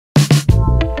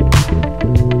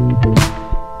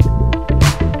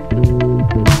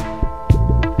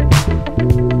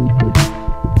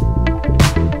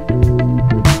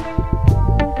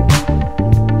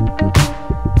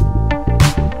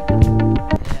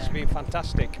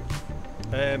fantastic.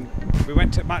 We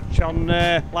went to a match on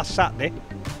last Saturday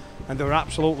and they were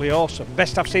absolutely awesome.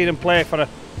 Best I've seen them play for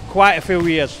quite a few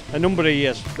years, a number of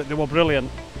years, but they were brilliant.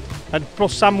 And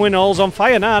plus Sam Winall's on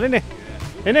fire now, isn't he?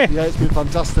 Isn't he? Yeah, it's been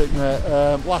fantastic, mate.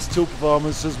 Last two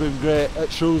performances have been great.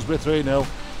 At Shrewsbury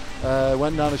 3-0,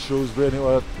 went down to Shrewsbury and it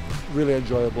was really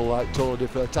enjoyable, like totally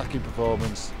different attacking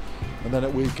performance. And then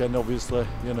at weekend, obviously,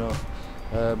 you know,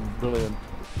 brilliant.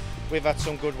 We've had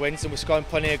some good wins and we're scoring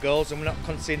plenty of goals and we're not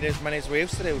conceding as many as we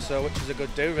used to do, so which is a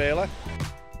good do, really.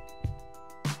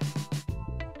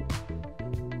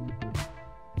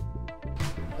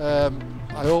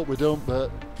 I hope we don't, but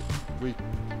we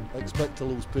expect to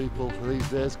lose people these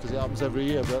days because it happens every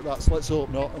year. But let's hope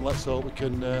not, and let's hope we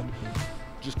can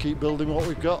just keep building what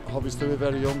we've got. Obviously, we're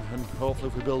very young, and hopefully,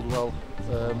 if we build well,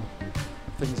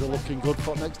 things are looking good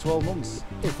for the next 12 months.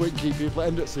 If we can keep people at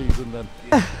the end of the season, then.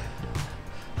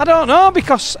 I don't know,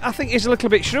 because I think he's a little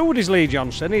bit shrewd, is Lee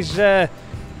Johnson.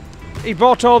 He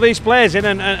brought all these players in,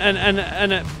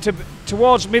 and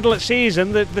towards middle of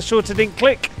season, the sort of didn't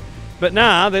click. But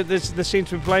now they seem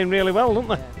to be playing really well, don't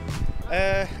they?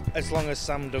 As long as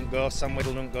Sam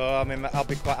Whittle don't go, I mean, I'll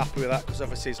be quite happy with that because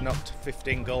obviously he's knocked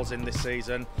 15 goals in this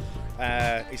season.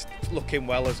 He's looking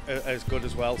well, as good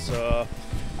as well. So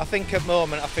I think at the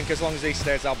moment, as long as he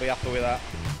stays, I'll be happy with that.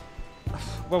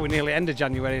 Well, we're nearly end of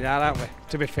January now, aren't we?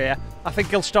 To be fair, I think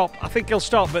he'll stop.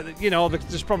 But you know,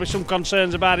 there's probably some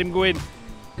concerns about him going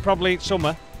probably in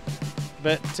summer.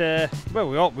 But well,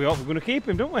 we hope we're going to keep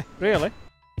him, don't we? Really.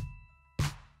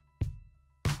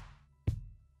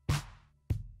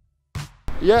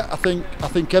 Yeah, I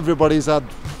think everybody's had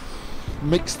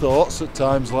mixed thoughts at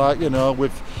times. Like, you know,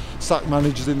 we've sacked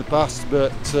managers in the past,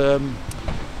 but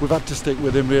we've had to stick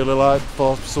with him really, like,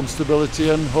 for some stability,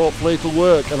 and hopefully it'll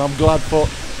work. And I'm glad for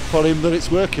him that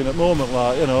it's working at the moment,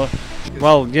 like, you know.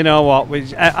 Well, you know what?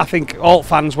 I think all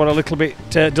fans were a little bit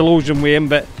delusional with him,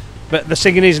 but they're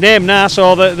singing his name now,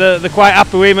 so they're quite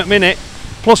happy with him at the minute.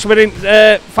 Plus, we're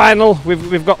in final.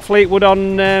 We've got Fleetwood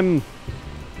on.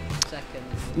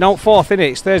 No, 4th, isn't it?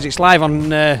 It's Thursday. It's live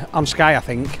on Sky, I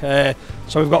think.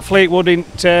 So we've got Fleetwood in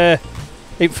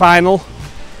final.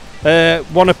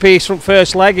 One apiece from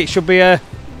first leg. It should be a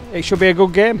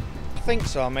good game. I think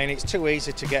so. I mean, it's too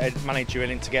easy to get a manager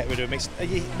in and to get rid of him.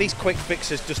 These quick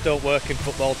fixes just don't work in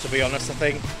football, to be honest.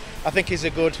 I think he's a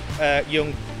good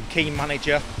young, keen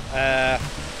manager, and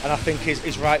I think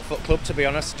he's right for the club, to be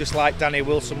honest. Just like Danny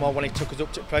Wilson when he took us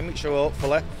up to Premiership,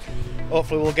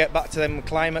 hopefully we'll get back to them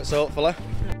climates, hopefully.